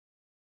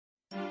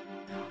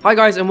Hi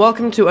guys, and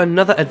welcome to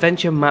another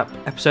adventure map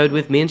episode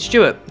with me and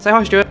Stewart. Say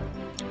hi, Stewart.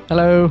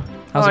 Hello.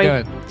 How's Hi.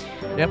 it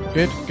going?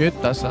 Yep, good.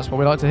 That's what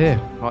we like to hear.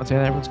 We like to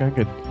hear that everyone's going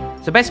good.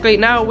 So basically,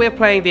 now we're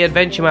playing the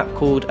adventure map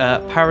called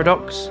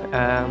Paradox.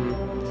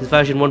 This is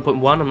version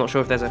 1.1. I'm not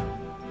sure if there's a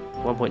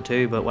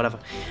 1.2, but whatever.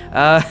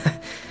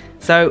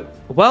 So,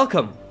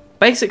 welcome.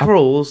 Basic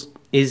rules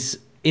is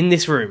in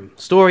this room.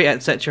 Story,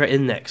 etc.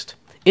 in next.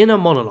 Inner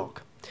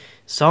monologue.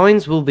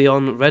 Signs will be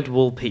on red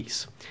wall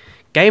piece.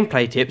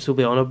 Gameplay tips will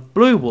be on a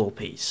blue wall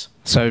piece.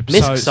 So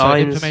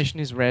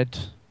information is red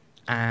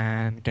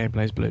and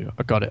gameplay is blue.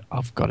 I've got it.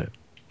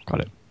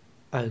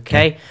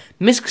 Okay.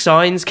 Misc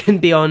signs can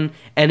be on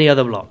any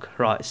other block.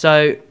 Right.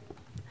 So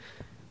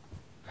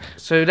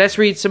let's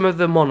read some of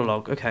the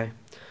monologue. Okay.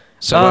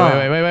 So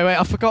wait.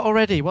 I forgot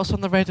already. What's on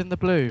the red and the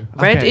blue?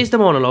 Red is the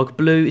monologue.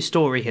 Blue is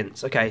story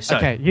hints. Okay. So.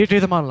 Okay. You do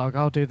the monologue.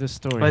 I'll do the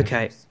story.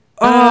 Okay.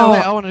 Oh,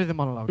 wait, I want to do the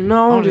monologue.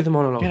 No, I want to do the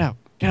monologue.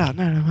 Get out.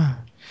 No.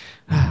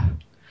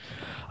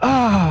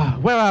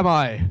 Where am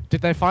I?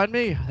 Did they find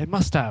me? They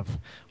must have.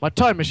 My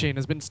time machine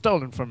has been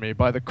stolen from me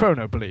by the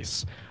Chrono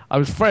Police. I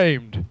was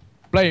blamed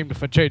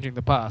for changing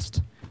the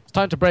past. It's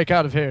time to break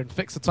out of here and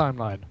fix the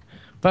timeline.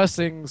 First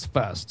things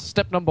first.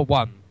 Step number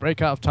 1,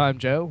 break out of time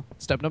jail.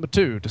 Step number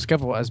 2,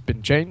 discover what has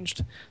been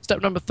changed.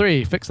 Step number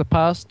 3, fix the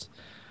past.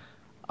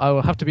 I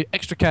will have to be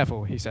extra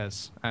careful, he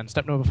says. And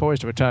step number 4 is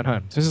to return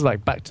home. So this is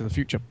like Back to the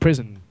Future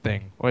prison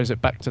thing. Or is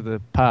it Back to the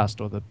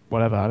Past or the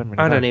whatever?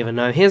 I don't even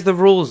know. Here's the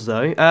rules,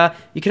 though.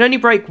 You can only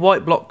break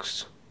white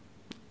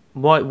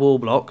wall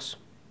blocks.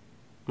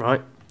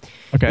 Right?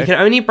 Okay. You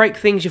can only break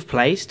things you've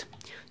placed.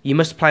 You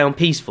must play on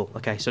peaceful.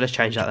 Okay, so let's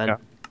change that then.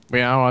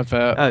 Yeah. I've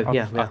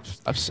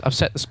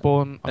set the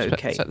spawn.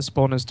 Okay. Set the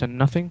spawners to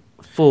nothing.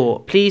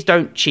 4. Please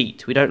don't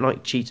cheat. We don't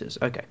like cheaters.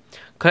 Okay.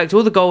 Collect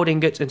all the gold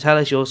ingots and tell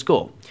us your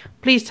score.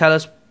 Please let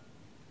us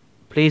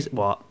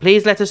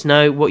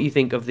know what you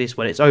think of this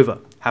when it's over.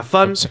 Have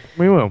fun.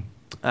 We will.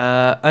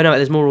 Oh no,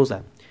 there's more rules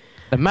there.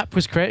 The map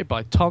was created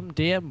by Tom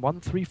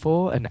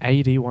DM134 and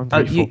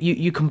AD134.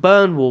 You can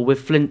burn wall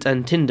with flint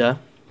and tinder,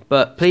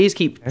 but please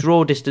keep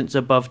draw distance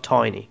above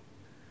tiny.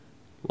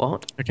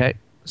 What? Okay.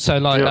 So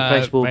like do not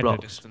place wall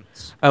blocks.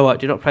 Distance. Oh right,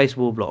 do not place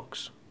wall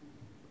blocks.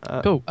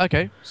 Cool.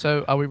 Okay.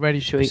 So are we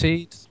ready to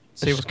proceed?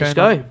 See what's going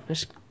on?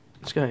 Let's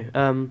go.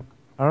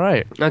 All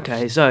right.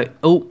 Okay. So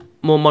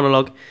more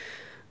monologue.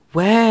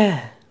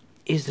 Where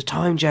is the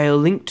time jail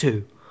linked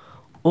to?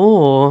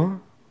 Or,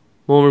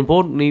 more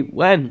importantly,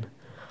 when?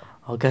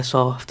 I guess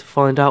I'll have to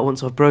find out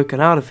once I've broken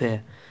out of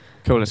here.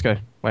 Cool. Let's go.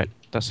 Wait.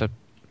 That's a.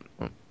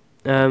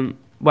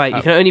 Wait.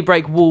 You can only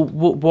break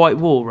white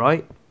wall,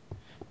 right?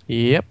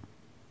 Yep.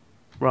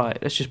 Right,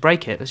 let's just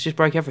break it. Let's just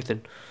break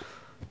everything.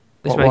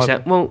 This makes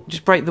sense. Well,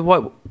 just break the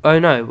white... Oh,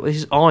 no, this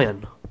is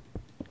iron.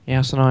 Yeah,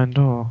 it's an iron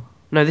door.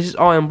 No, this is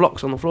iron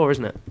blocks on the floor,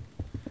 isn't it?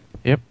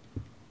 Yep.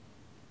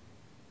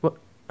 What?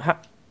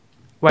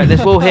 Wait,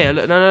 there's wall here.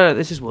 Look, no,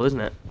 this is wall, isn't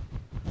it?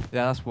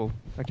 Yeah, that's wall.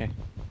 Okay.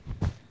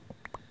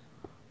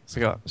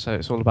 So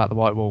it's all about the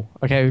white wall.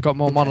 Okay, we've got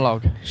more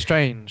monologue.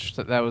 Strange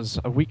that there was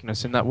a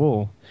weakness in that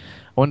wall.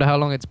 I wonder how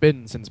long it's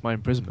been since my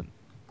imprisonment.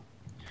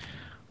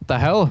 What the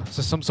hell? Is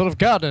this some sort of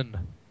garden?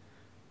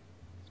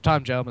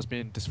 Time jail must be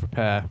in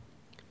disrepair.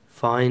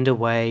 Find a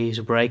way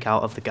to break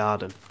out of the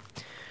garden.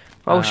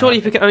 Oh, surely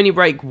if you can only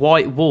break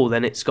white wall,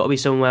 then it's got to be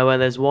somewhere where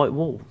there's white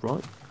wall,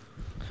 right?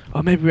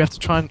 Oh, maybe we have to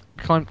try and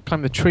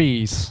climb the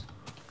trees.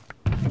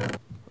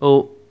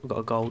 Oh, we've got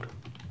a gold.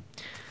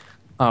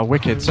 Oh,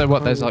 wicked. So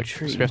what, there's like...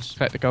 trees. So we have to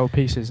collect the gold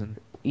pieces and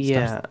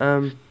Yeah,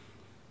 stuff.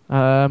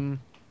 Can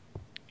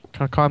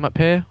I climb up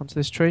here onto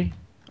this tree?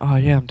 Oh,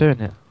 yeah, I'm doing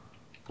it.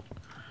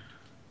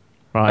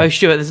 Right. Oh,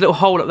 Stuart, there's a little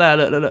hole up there.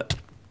 Look.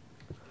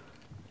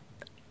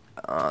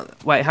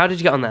 Wait, how did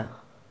you get on there?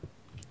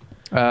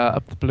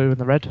 Up the blue and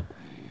the red.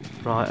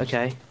 Right,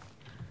 okay.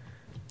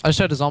 I just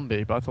heard a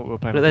zombie, but I thought we were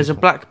playing. Look, there's a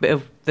black bit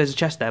of... There's a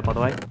chest there, by the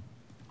way.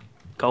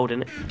 Gold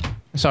in it.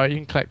 Sorry, you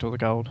can collect all the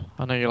gold.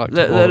 I know you like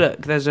Look, to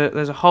look, there's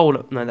a hole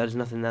up... No, there's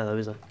nothing there, though,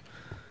 is there?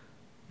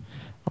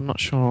 I'm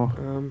not sure.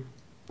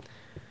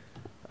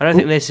 I don't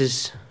think this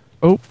is...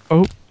 Oh,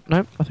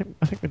 no, I think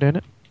we're doing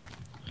it.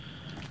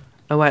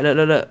 Oh, wait, look.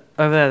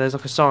 Over there, there's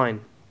like a sign.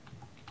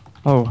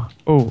 Oh.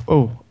 What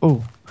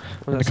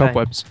In the does that say?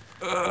 cobwebs.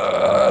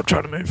 I'm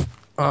trying to move.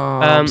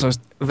 So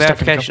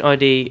Verification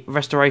ID,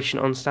 restoration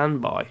on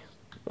standby.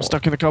 I'm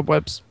stuck in the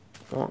cobwebs.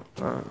 What?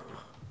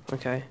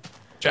 Okay.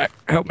 Jack,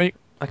 help me.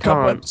 I can't.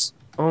 Cobwebs.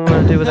 What am I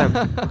going to do with them?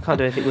 I can't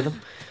do anything with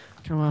them.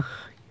 Come on.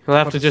 You'll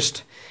have to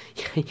just...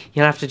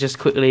 You'll have to just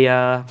quickly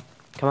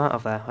come out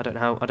of there. I don't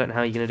know how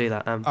you're going to do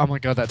that. Oh my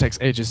god, that takes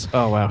ages.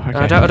 Oh wow. Okay.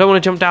 I don't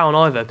want to jump down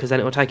either, because then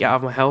it will take it out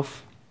of my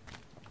health.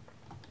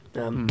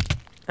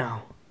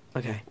 Ow.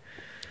 Okay.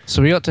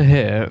 So we got to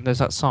here, and there's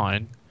that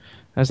sign.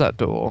 There's that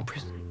door.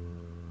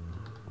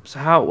 So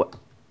how...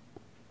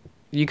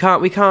 We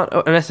can't...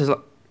 unless there's like...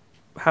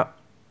 How...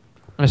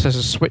 Unless there's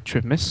a switch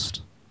with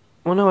mist.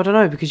 Well, no, I don't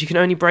know, because you can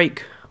only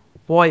break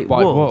white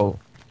wall.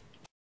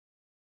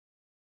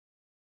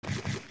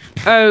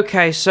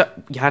 Okay, so...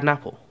 You had an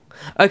apple.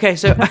 Okay,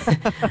 so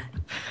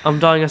I'm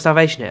dying of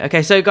starvation here.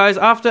 Okay, so guys,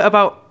 after a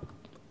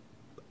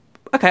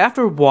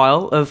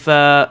while of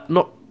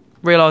not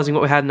realising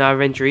what we had in our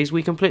inventories,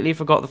 we completely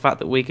forgot the fact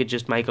that we could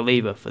just make a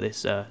lever for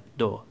this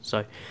door.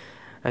 So,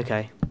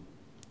 okay,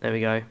 there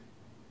we go.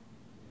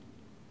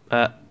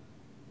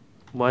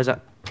 Why is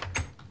that?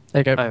 There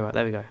you go. Oh, right,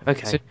 there we go.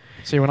 Okay.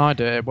 See, when I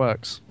do it, it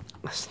works.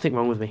 There's something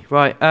wrong with me.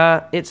 Right,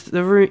 it's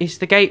the room. It's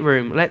the gate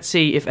room. Let's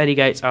see if any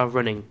gates are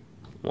running.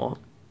 What?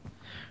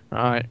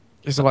 Right.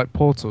 These are like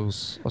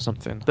portals or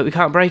something. But we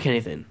can't break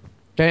anything.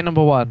 Gate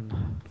number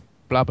 1.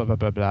 Blah, blah, blah,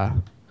 blah, blah.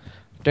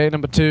 Gate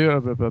number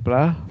 2. Blah, blah,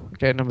 blah.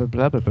 Gate number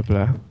blah, blah, blah,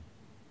 blah.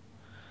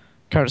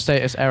 Current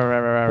status,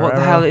 error. What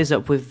the hell is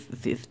up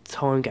with the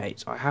time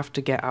gates? I have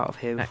to get out of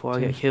here before I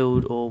get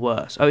killed or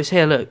worse. Oh, it's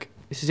here, look.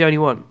 This is the only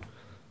one.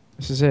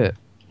 This is it.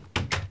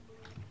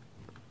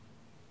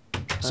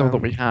 That's all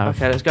that we have.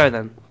 Okay, let's go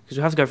then. Because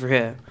we have to go through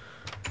here.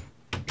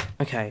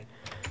 Okay.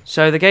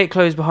 So the gate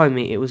closed behind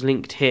me. It was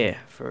linked here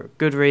for a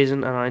good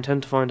reason, and I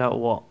intend to find out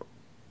what.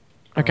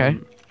 Okay.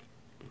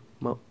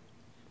 Well.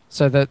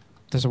 So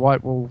there's a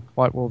white wall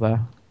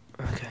there.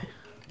 Okay.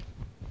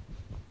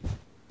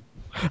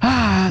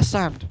 Ah,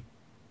 sand.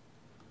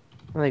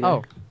 There you go.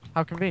 Oh,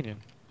 how convenient.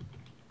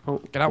 Oh,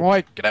 get out,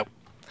 White. Get out.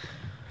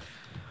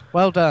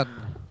 Well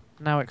done.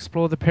 Now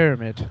explore the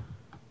pyramid.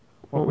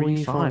 What will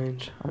you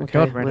find? Oh my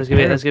God, there's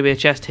gonna be a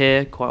chest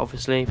here, quite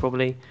obviously,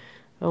 probably.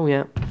 Oh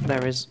yeah,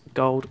 there is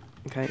gold.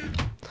 Okay.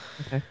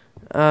 Okay.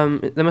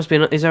 There must be.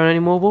 Is there any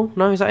more wall?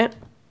 No, is that it?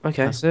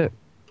 Okay. That's it.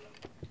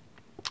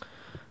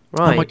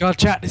 Right. Oh my God,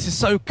 chat! This is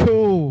so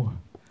cool.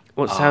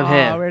 What's down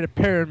here? We're in a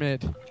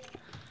pyramid.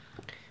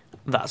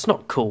 That's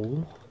not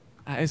cool.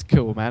 That is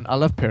cool, man. I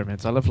love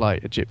pyramids. I love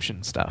like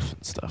Egyptian stuff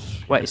and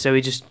stuff. Wait, so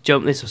we just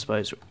jump this, I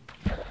suppose.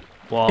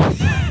 What?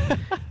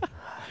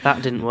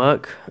 That didn't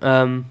work.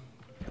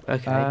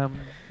 Okay.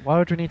 Why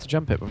would we need to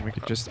jump it when we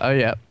could just... Oh,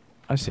 yeah.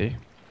 I see.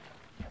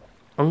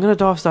 I'm going to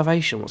die of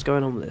starvation. What's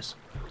going on with this?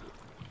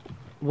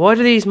 Why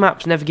do these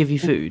maps never give you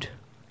food?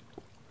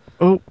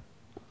 Oh.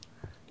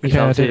 You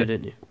can't do it,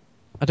 didn't you?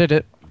 I did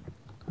it.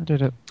 I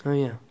did it. Oh,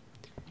 yeah.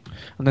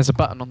 And there's a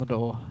button on the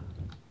door.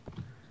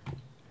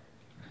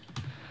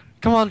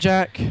 Come on,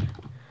 Jack.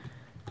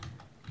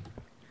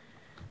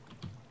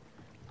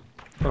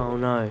 Oh,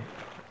 no.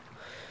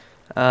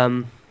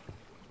 I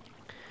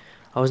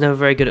was never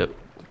very good at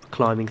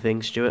climbing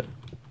things, Stewart.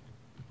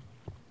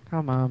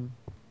 Come on.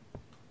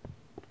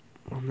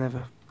 I'll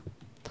never.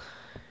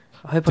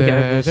 I hope I get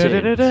over this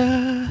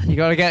soon. You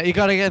gotta get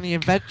in the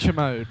adventure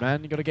mode,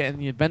 man. You gotta get in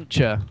the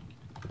adventure.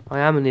 I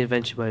am in the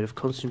adventure mode of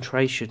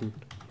concentration,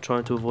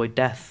 trying to avoid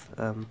death.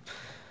 I think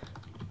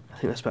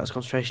that's about as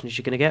concentration as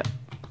you're gonna get.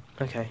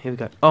 Okay, here we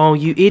go. Oh,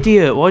 you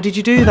idiot! Why did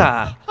you do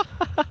that?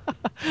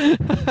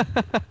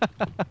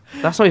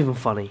 That's not even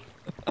funny.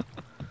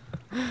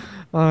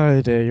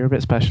 Oh dear, you're a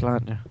bit special,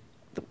 aren't you?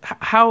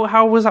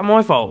 How was that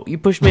my fault? You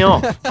pushed me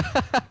off.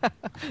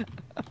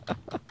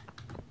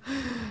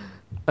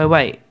 Oh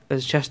wait,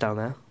 there's a chest down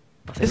there.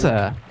 Is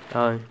there?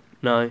 Oh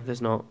no,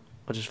 there's not.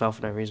 I just fell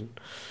for no reason.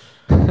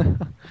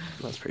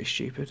 That's pretty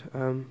stupid.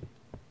 I'm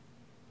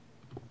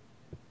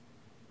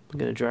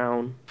gonna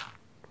drown.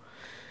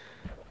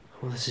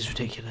 Well, this is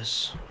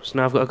ridiculous. So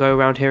now I've got to go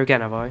around here again,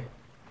 have I?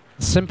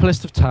 The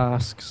simplest of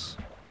tasks.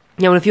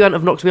 Yeah, well, if you hadn't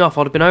have knocked me off,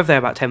 I'd have been over there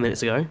about 10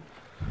 minutes ago.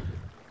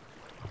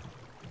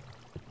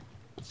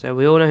 So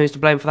we all know who's to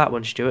blame for that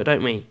one, Stuart,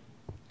 don't we?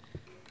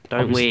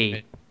 Don't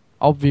we?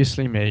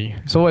 Obviously me.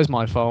 It's always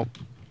my fault.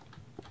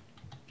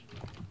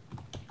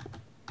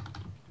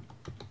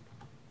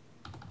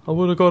 I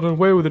would have gotten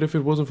away with it if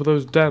it wasn't for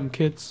those damn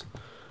kids.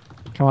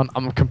 Come on,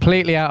 I'm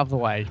completely out of the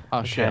way.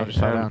 Oh shit, I just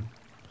fell down.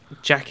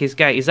 Jackie's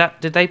Gate. Is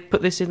that? Did they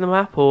put this in the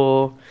map,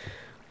 or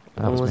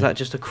was that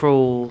just a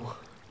crawl?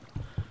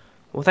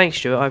 Well, thanks,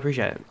 Stuart. I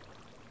appreciate it.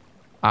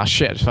 Ah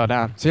shit, I just fell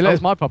down. See,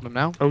 it's my problem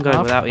now. I'm going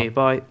without you.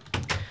 Bye.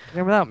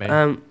 You're going without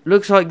me.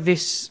 Looks like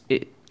this.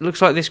 It looks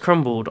like this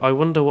crumbled. I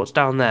wonder what's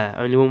down there.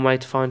 Only one way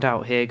to find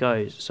out. Here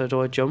goes. So do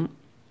I jump?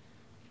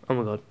 Oh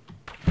my god.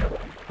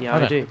 Yeah,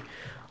 I do.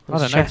 I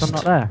don't know. 'Cause I'm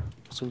not there.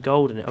 Some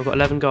gold in it. I've got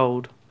 11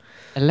 gold.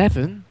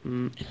 11?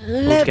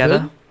 11? All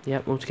together.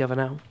 Yep, all together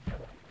now.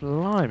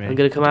 Blimey. I'm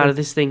going to come out of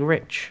this thing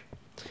rich.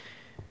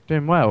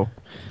 Doing well.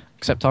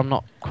 Except I'm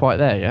not quite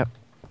there yet.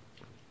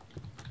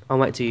 I'll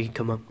wait till you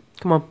come on.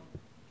 Come on.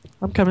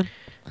 I'm coming.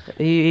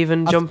 Are you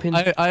even jumping?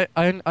 I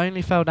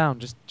only fell down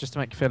just to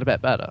make you feel a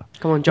bit better.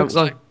 Come on, jump.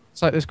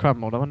 It's like this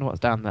crumbled. I wonder what's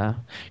down there.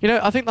 You know,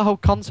 I think the whole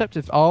concept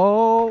of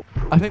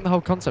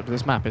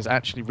this map is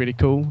actually really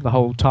cool. The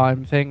whole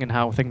time thing and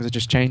how things are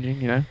just changing.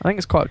 You know, I think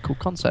it's quite a cool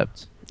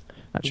concept.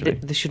 Actually,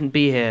 this shouldn't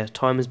be here.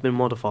 Time has been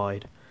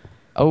modified.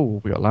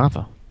 Oh, we got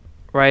lava.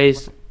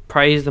 Praise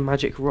the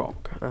magic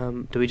rock.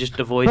 Do we just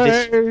avoid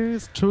Praise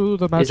this? To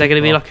the magic Is there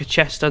going to be rock. like a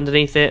chest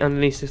underneath it?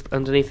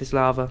 Underneath this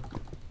lava?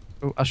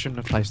 Oh, I shouldn't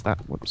have placed that.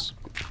 Whoops.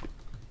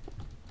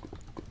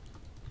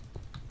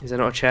 Is there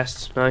not a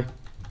chest? No.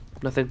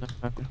 Nothing.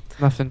 No,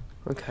 nothing.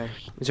 Okay.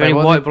 Is there any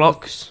white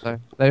blocks?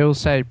 They all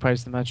say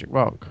praise the magic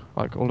rock,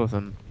 like all of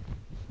them.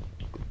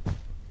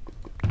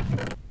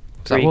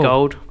 3 all?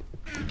 gold.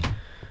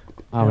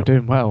 Oh, we're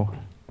doing well.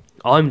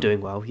 I'm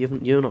doing well.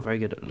 You're not very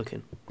good at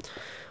looking.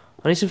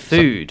 I need some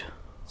food.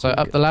 So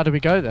up the ladder we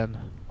go then.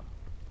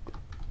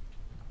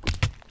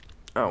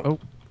 Oh.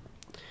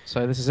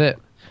 So this is it.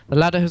 The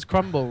ladder has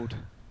crumbled.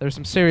 There is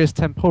some serious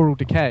temporal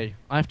decay.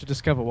 I have to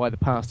discover why the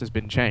past has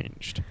been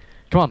changed.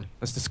 Come on,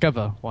 let's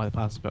discover why the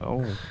past has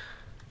been...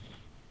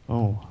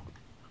 Oh.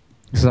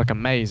 This is like a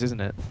maze, isn't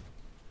it?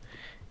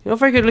 You're not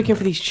very good looking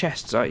for these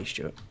chests, are you,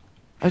 Stuart?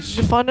 Did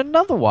you find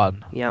another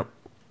one? Yeah.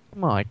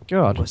 My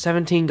God. Got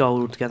 17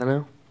 gold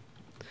altogether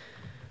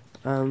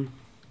now.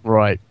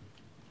 Right.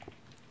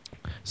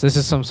 So this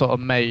is some sort of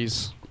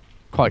maze,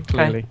 quite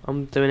clearly. Okay,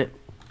 I'm doing it.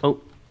 Oh.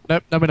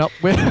 Nope, no we're not.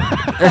 We're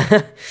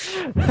I'm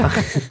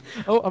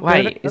doing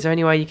Wait, it. is there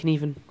any way you can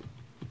even...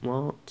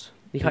 What?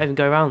 You can't even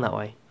go around that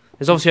way.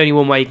 There's obviously only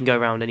one way you can go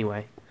around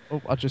anyway.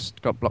 Oh, I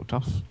just got blocked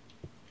off.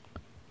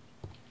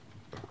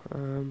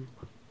 Oh,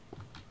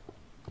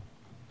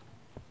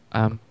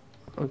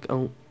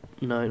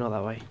 no, not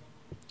that way.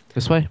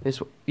 This way?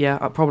 Yeah,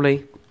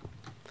 probably.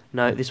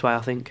 No, this way, I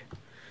think.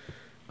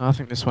 Oh, I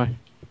think this way.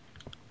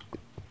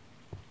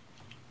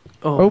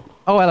 Oh,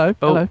 Hello.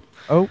 Oh. Hello.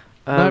 Oh,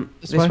 no,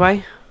 this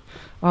way?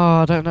 oh,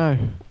 I don't know.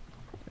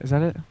 Is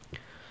that it?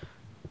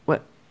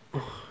 What?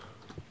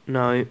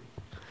 No.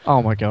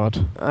 Oh my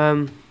God.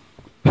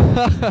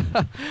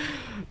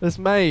 This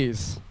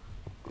maze.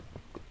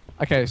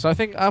 Okay, so I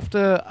think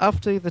after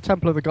the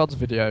Temple of the Gods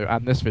video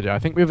and this video, I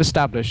think we've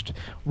established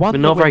one. We're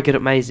not very good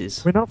at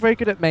mazes. We're not very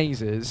good at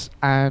mazes,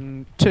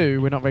 and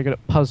 2, we're not very good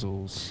at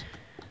puzzles.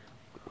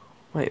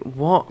 Wait,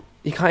 what?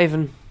 You can't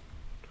even...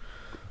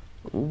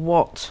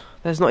 What?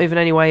 There's not even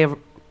any way of...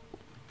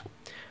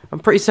 I'm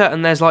pretty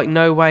certain there's like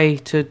no way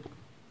to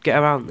get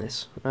around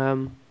this. There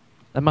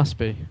must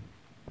be.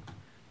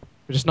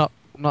 We're just not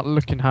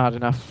looking hard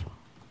enough.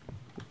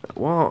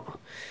 What?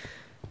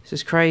 This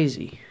is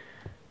crazy.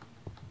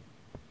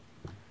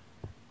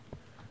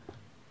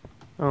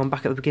 Oh, I'm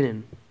back at the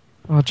beginning.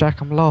 Oh, Jack,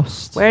 I'm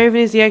lost. Where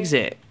even is the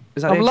exit?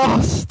 Is that I'm the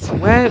exit?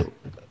 lost. Where?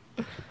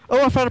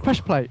 Oh, I found a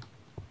pressure plate.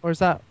 Or is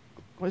that?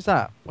 What is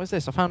that? What is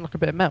this? I found like a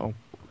bit of metal.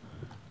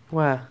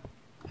 Where?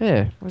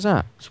 Here. What is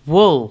that? It's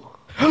wool.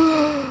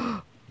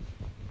 I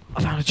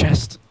found a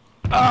chest.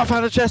 Oh, I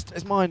found a chest.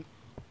 It's mine.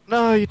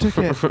 No, you took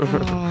it.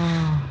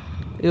 Oh.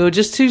 You're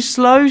just too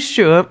slow,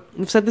 Stuart.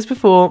 I've said this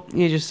before.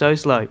 You're just so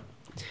slow.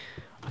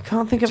 I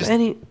can't think of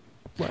any...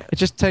 It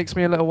just takes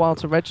me a little while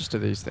to register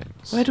these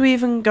things. Where do we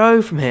even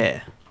go from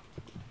here?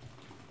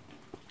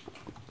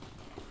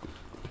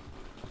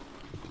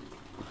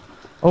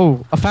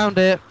 Oh, I found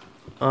it.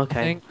 Okay.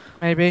 I think,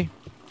 maybe.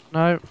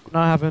 No,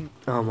 I haven't.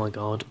 Oh my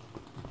god.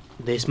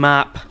 This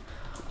map.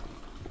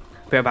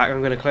 Be right back. I'm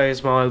going to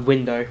close my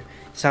window.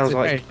 Sounds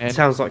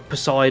like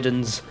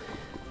Poseidon's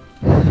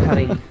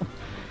having... I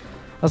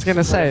was going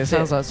to say, it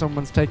sounds like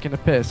someone's taking a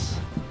piss.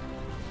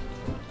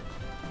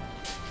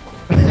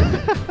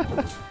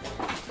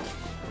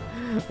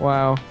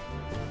 Wow.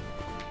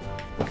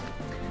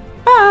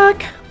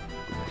 Back!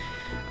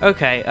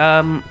 Okay,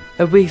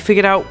 have we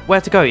figured out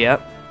where to go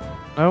yet?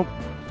 Nope.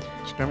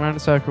 Just going around in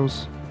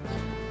circles.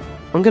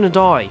 I'm gonna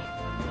die.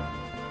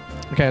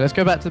 Okay, let's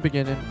go back to the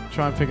beginning.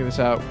 Try and figure this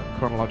out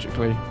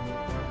chronologically.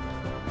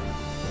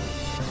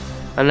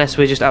 Unless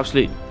we're just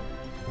absolute...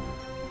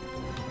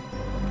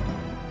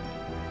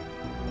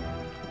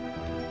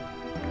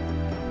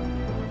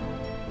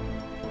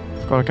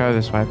 We've got to go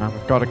this way, man.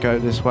 We've got to go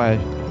this way.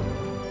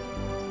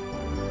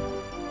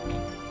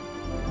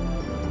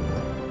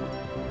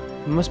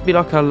 There must be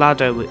like a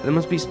ladder. There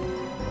must be...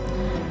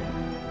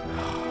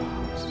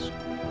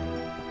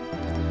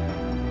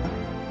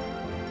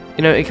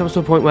 You know, it comes to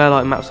a point where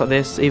like maps like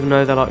this, even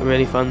though they're like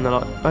really fun, they're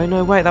like, oh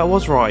no, wait, that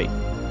was right.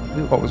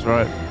 What was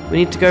right? We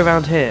need to go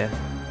around here.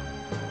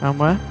 And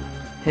where?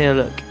 Here,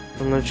 look.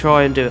 I'm going to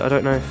try and do it. I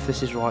don't know if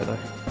this is right though.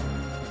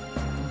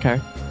 Okay.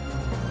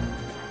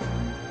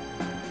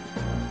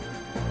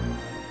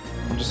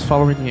 I'm just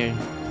following you.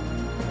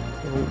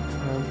 Oh.